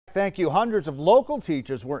Thank you. Hundreds of local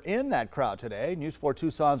teachers were in that crowd today. News 4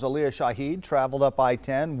 Tucson's Aaliyah Shahid traveled up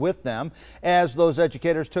I-10 with them as those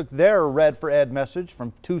educators took their Red for Ed message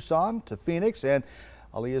from Tucson to Phoenix. And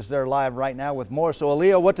Aaliyah's there live right now with more. So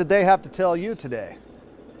Aaliyah, what did they have to tell you today?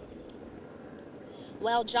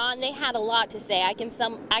 Well, John, they had a lot to say. I can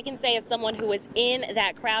say as someone who was in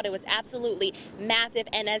that crowd, it was absolutely massive.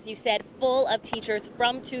 And as you said, full of teachers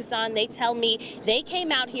from Tucson. They tell me they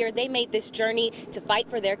came out here, they made this journey to fight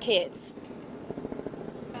for their kids.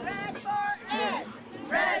 Red for Ed!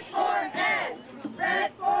 Red for Ed!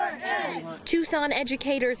 Red for Ed! Tucson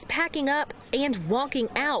educators packing up and walking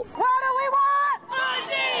out. What do we want?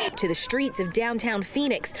 Funding! To the streets of downtown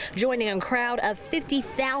Phoenix, joining a crowd of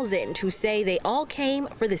 50,000 who say they all came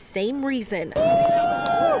for the same reason.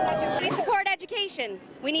 We support education.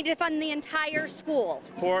 We need to fund the entire school.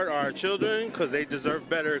 Support our children because they deserve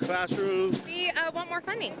better classrooms. We want more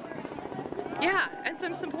funding. Yeah, and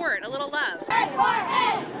some support, a little love. Red for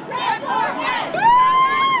Ed! Red for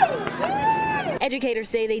Ed! Educators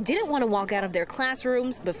say they didn't want to walk out of their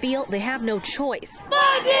classrooms, but feel they have no choice.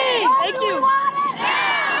 Funding! Thank you!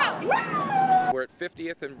 We're at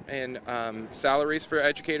 50th in salaries for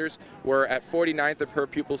educators. We're at 49th per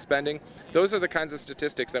pupil spending. Those are the kinds of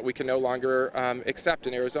statistics that we can no longer accept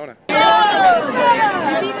in Arizona.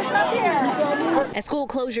 As school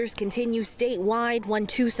closures continue statewide, one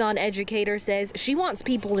Tucson educator says she wants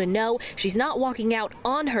people to know she's not walking out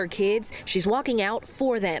on her kids, she's walking out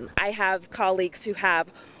for them. I have colleagues who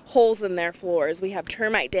have holes in their floors. We have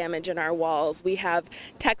termite damage in our walls. We have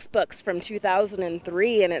textbooks from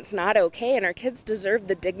 2003, and it's not okay. And our kids deserve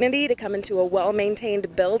the dignity to come into a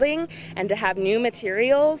well-maintained building and to have new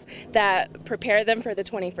materials that prepare them for the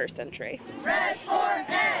 21st century. Red for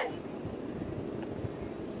Ed!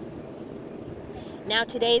 Now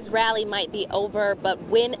today's rally might be over, but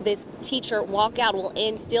when this teacher walkout will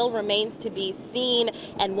end still remains to be seen,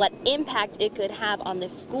 and what impact it could have on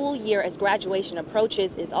this school year as graduation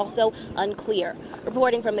approaches is also unclear.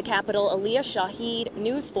 Reporting from the Capitol, Aaliyah Shahid,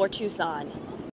 News 4 Tucson.